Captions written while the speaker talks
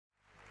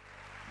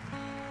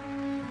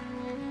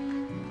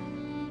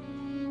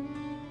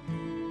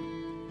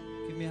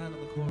me a hand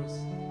on the chorus.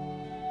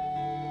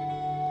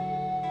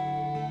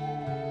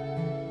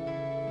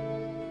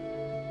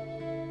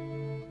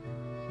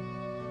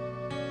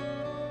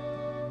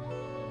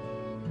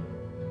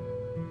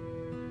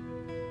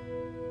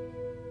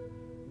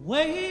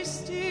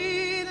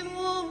 Wasted and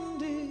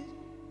wounded,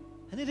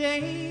 and it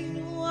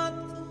ain't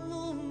what the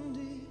moon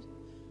did.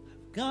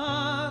 I've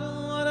got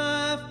what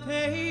I've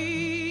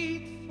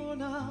paid for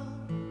now.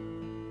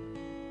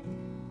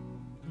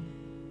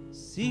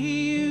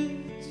 See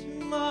you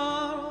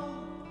tomorrow.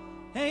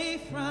 Hey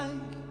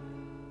Frank,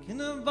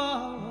 can I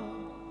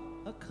borrow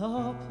a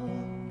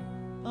couple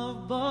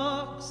of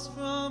bucks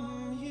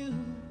from you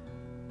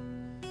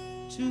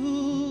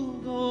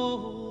to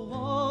go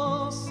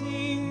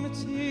waltzing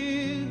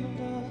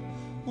Matilda,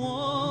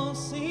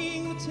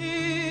 waltzing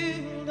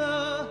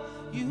Matilda,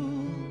 you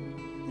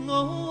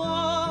go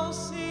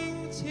waltzing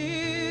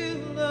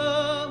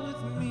Matilda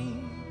with me.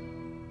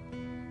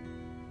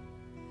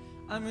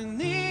 I'm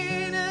an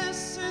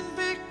innocent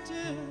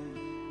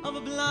victim of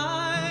a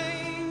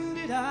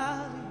blinded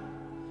alley,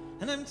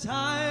 and I'm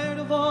tired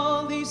of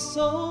all these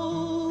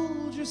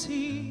soldiers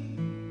here.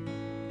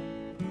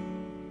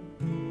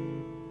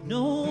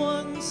 No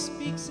one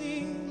speaks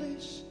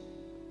English,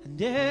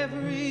 and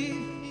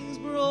everything's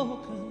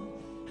broken,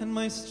 and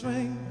my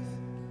strength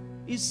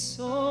is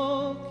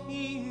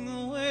soaking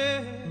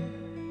away.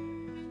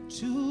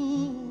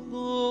 To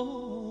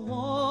go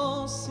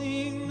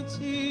waltzing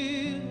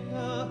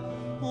Matilda,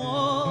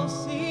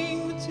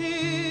 waltzing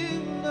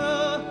Matilda,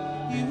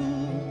 you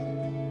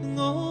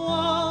go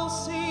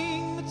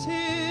waltzing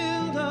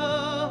Matilda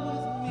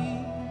with me.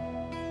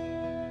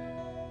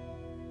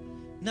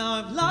 Now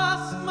I've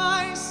lost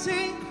my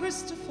St.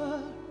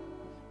 Christopher,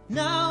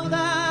 now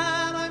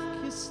that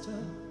I've kissed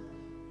her,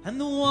 and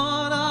the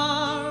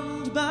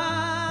one-armed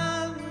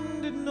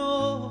bandit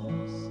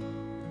knows,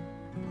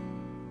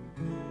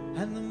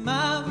 and the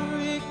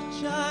maverick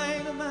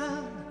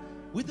Chinaman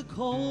with the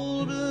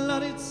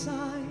cold-blooded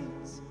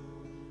signs,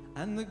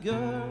 and the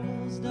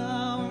girls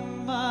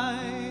down by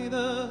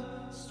the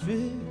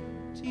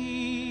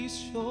striptease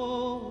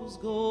shows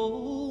go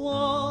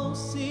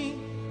waltzing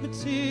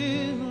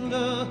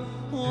Matilda,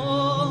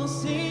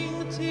 waltzing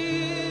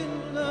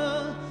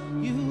Matilda,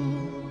 you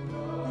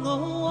go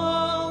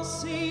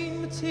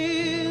waltzing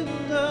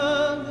Matilda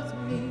with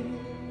me.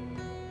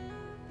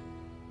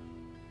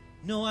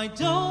 No, I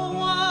don't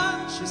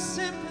want your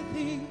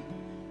sympathy,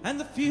 and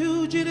the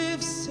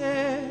fugitives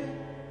say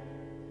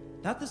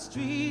that the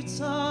streets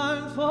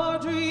aren't for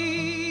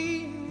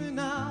dreaming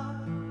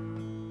now.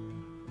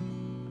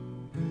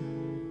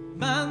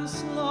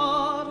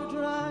 Manslaughter,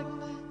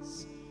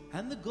 dragnets,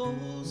 and the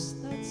ghosts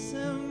that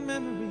send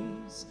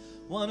memories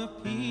want a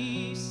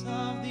piece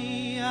of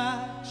the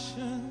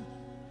action.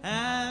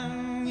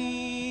 Anyhow,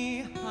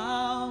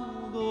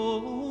 go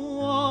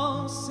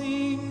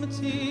waltzing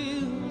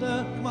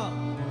Matilda, come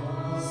on,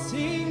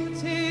 sing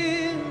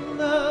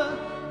Matilda,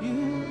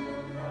 you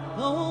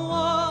go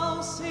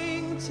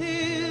waltzing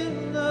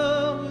Matilda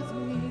with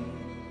me.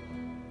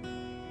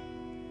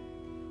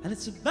 And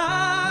it's a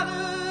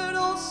battered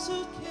old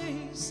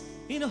suitcase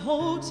in a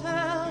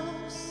hotel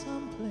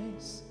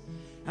someplace,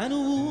 and a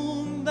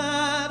wound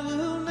that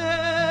will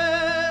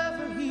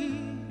never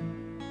heal.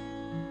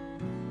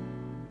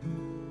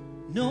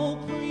 No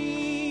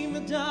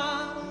prima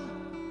donna,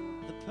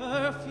 the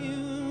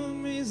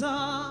perfume is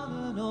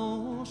on an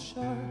old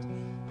shirt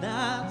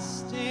that's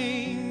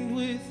stained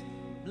with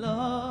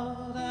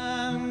blood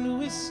and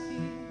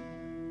whiskey.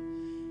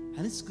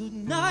 And it's good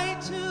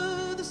night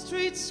to the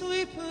street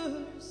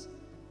sweepers,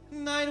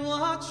 night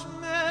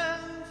watchmen,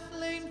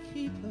 flame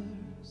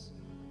keepers,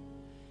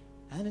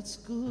 and it's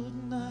good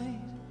night,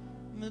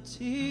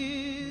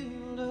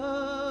 Matilda,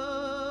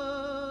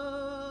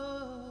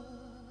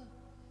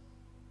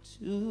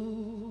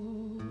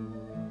 too.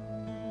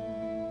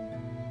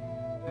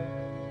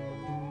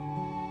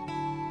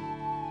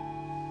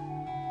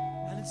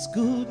 And it's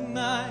good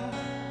night,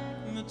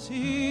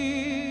 Matilda,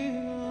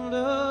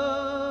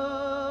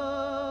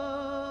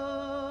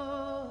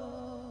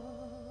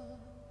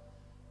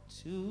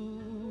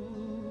 too.